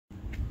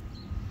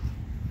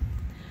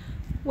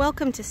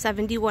Welcome to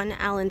 71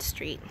 Allan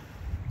Street.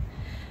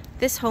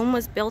 This home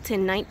was built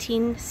in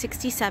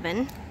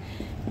 1967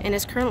 and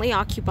is currently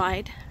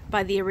occupied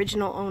by the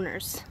original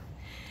owners.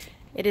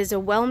 It is a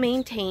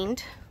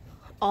well-maintained,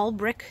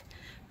 all-brick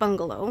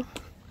bungalow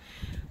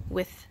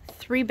with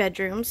 3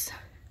 bedrooms,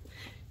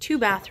 2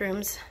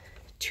 bathrooms,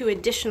 2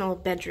 additional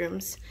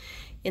bedrooms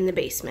in the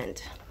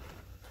basement.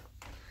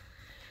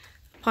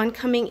 Upon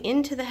coming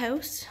into the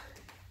house,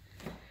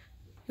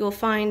 you'll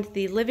find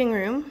the living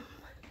room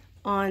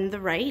on the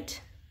right.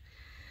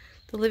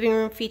 The living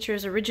room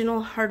features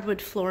original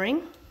hardwood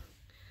flooring.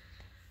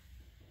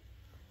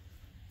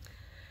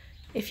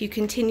 If you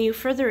continue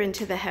further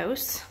into the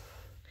house,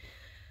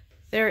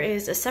 there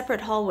is a separate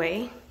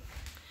hallway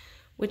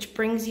which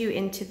brings you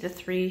into the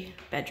 3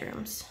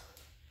 bedrooms.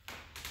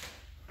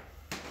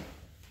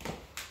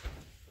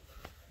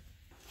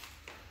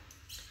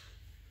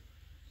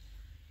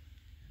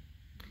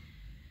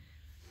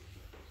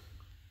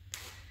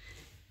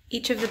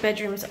 Each of the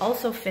bedrooms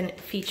also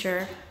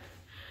feature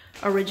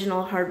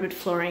original hardwood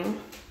flooring.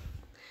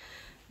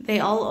 They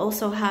all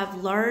also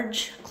have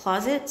large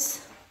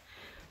closets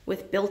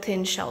with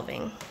built-in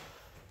shelving.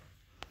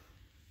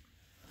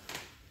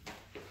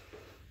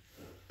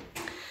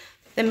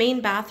 The main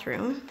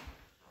bathroom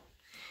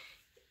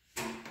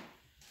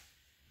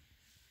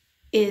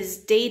is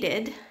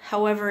dated,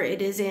 however, it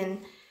is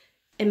in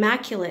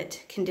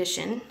immaculate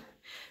condition,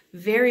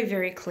 very,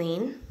 very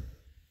clean.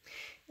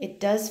 It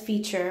does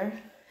feature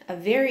a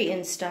very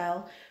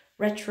in-style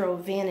retro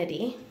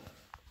vanity,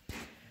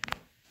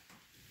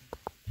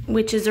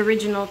 which is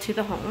original to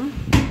the home.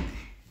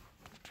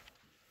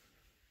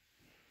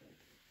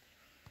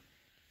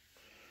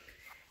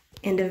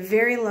 And a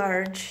very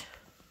large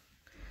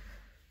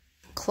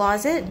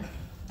closet,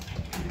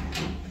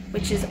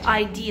 which is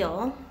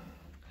ideal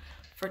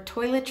for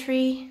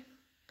toiletry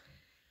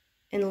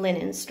and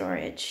linen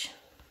storage.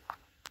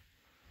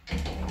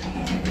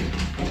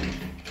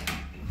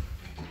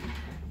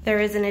 There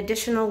is an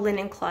additional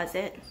linen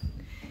closet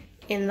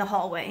in the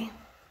hallway.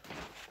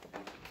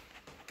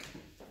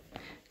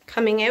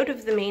 Coming out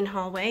of the main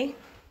hallway,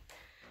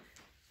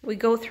 we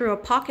go through a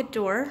pocket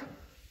door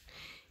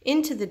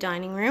into the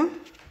dining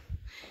room.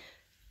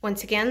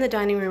 Once again, the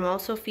dining room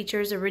also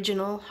features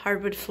original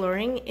hardwood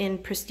flooring in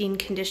pristine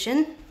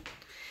condition,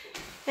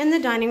 and the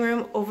dining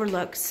room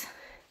overlooks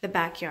the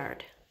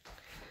backyard.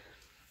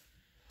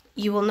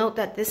 You will note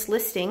that this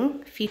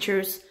listing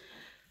features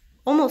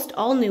almost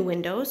all new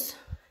windows.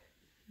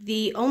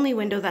 The only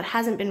window that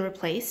hasn't been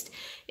replaced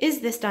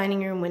is this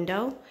dining room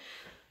window,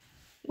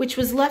 which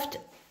was left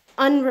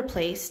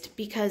unreplaced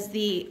because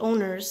the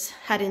owners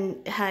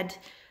had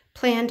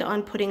planned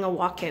on putting a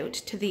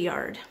walkout to the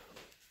yard.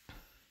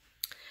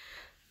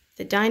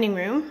 The dining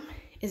room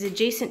is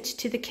adjacent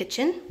to the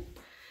kitchen.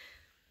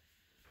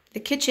 The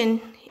kitchen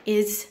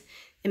is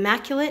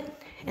immaculate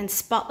and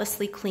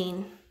spotlessly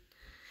clean.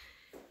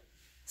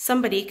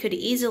 Somebody could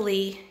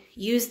easily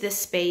use this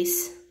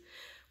space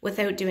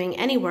without doing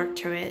any work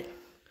to it.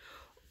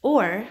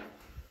 Or,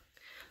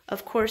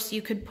 of course,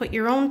 you could put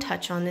your own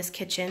touch on this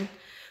kitchen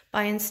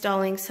by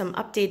installing some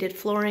updated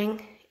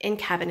flooring and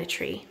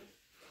cabinetry.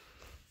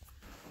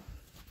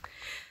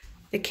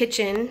 The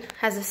kitchen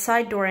has a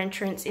side door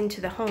entrance into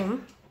the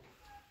home,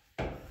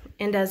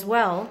 and as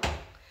well,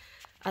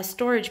 a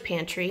storage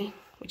pantry,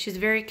 which is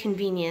very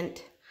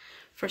convenient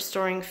for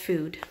storing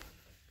food.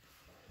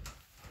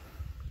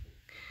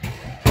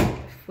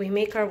 If we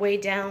make our way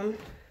down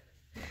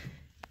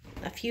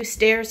a few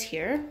stairs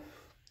here,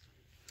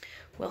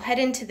 we'll head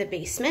into the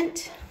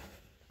basement.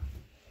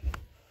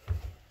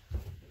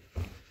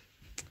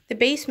 The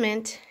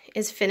basement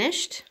is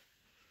finished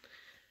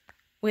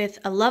with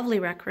a lovely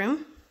rec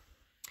room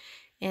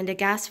and a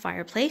gas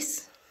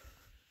fireplace.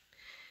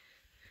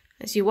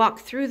 As you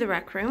walk through the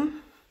rec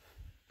room,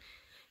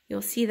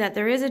 you'll see that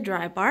there is a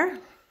dry bar,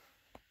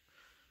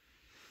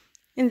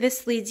 and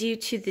this leads you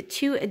to the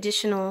 2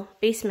 additional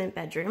basement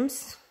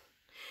bedrooms,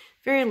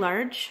 very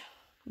large,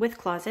 with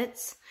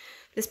closets.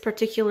 This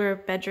particular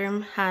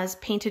bedroom has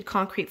painted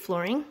concrete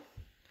flooring.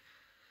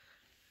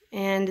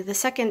 And the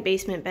second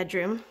basement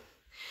bedroom,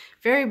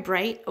 very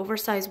bright,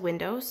 oversized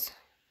windows.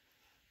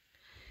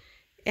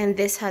 And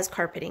this has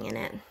carpeting in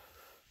it.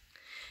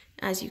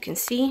 As you can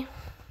see,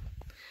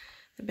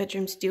 the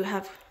bedrooms do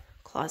have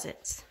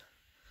closets.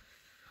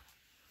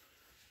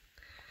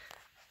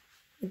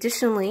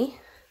 Additionally,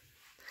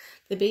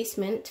 the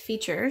basement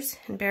features,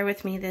 and bear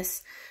with me,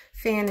 this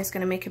fan is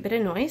going to make a bit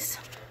of noise.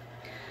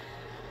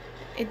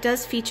 It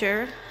does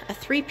feature a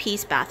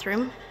 3-piece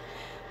bathroom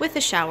with a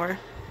shower.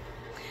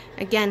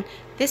 Again,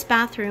 this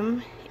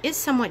bathroom is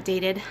somewhat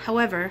dated,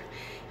 however,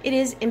 it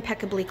is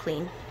impeccably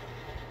clean.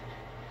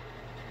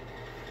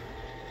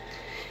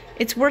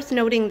 It's worth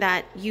noting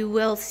that you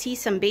will see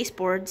some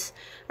baseboards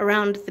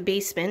around the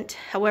basement.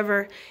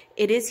 However,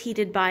 it is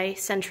heated by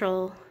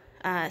central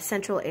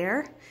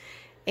air,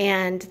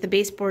 and the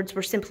baseboards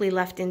were simply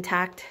left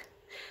intact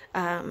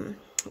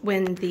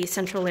when the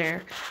central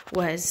air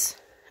was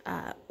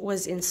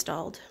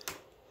installed.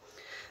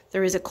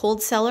 There is a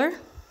cold cellar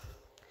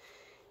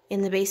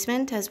in the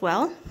basement as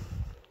well.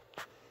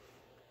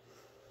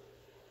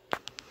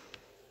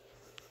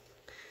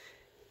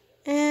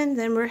 And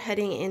then we're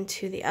heading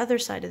into the other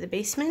side of the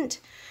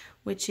basement,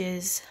 which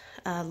is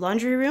a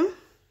laundry room,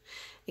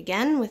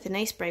 again with a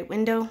nice bright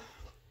window,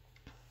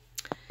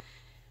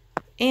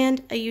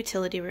 and a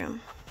utility room.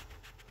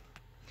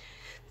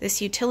 This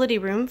utility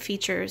room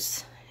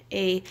features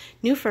a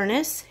new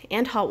furnace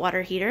and hot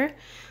water heater,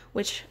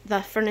 which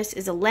the furnace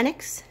is a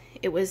Lennox.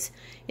 It was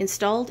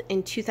installed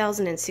in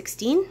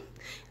 2016,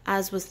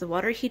 as was the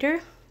water heater.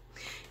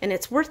 And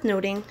it's worth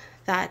noting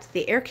that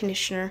the air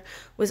conditioner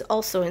was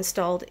also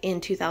installed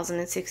in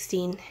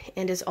 2016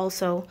 and is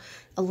also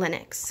a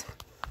Lennox.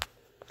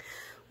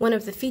 One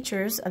of the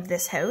features of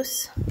this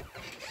house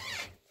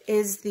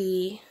is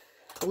the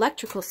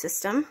electrical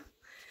system.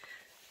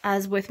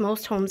 As with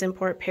most homes in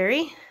Port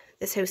Perry,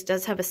 this house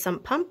does have a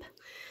sump pump.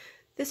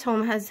 This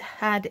home has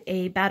had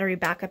a battery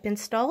backup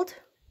installed.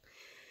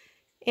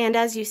 And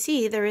as you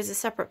see, there is a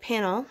separate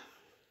panel.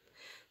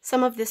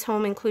 Some of this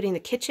home, including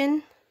the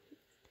kitchen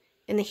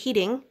and the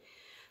heating,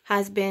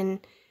 has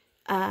been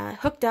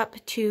hooked up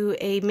to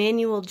a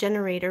manual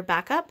generator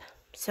backup.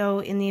 So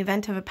in the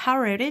event of a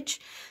power outage,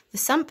 the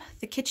sump,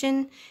 the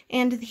kitchen,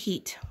 and the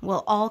heat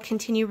will all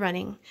continue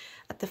running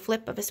at the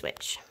flip of a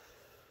switch.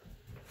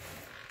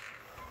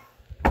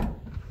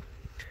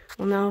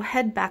 We'll now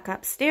head back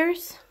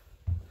upstairs.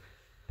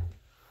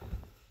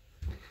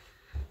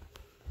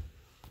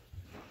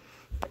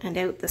 And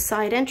out the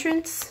side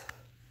entrance.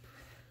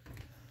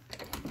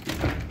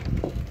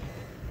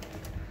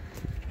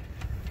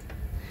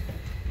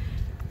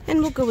 And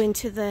we'll go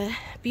into the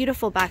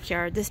beautiful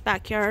backyard. This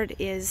backyard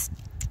is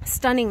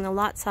stunning. The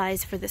lot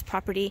size for this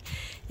property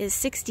is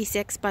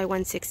 66 by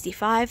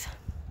 165.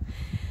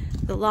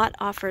 The lot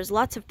offers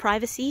lots of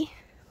privacy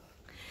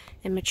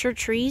and mature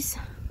trees.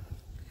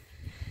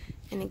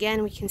 And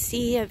again, we can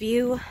see a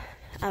view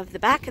of the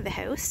back of the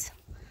house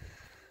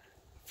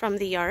from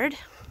the yard.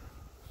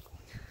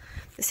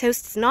 This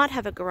house does not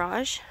have a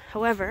garage.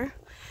 However,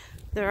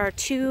 there are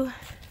two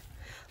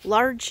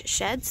large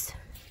sheds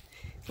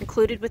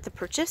included with the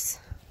purchase.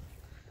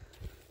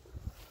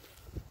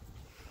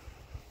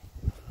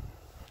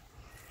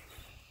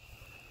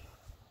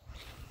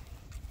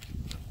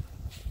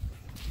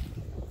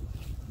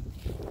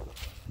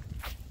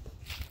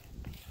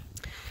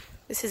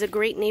 This is a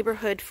great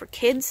neighborhood for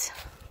kids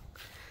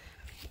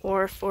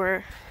or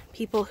for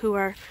people who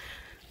are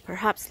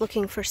perhaps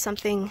looking for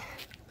something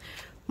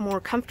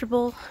more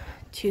comfortable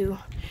to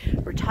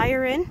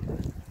retire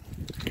in.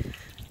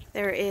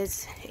 There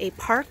is a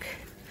park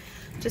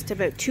just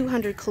about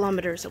 200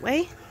 kilometers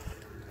away.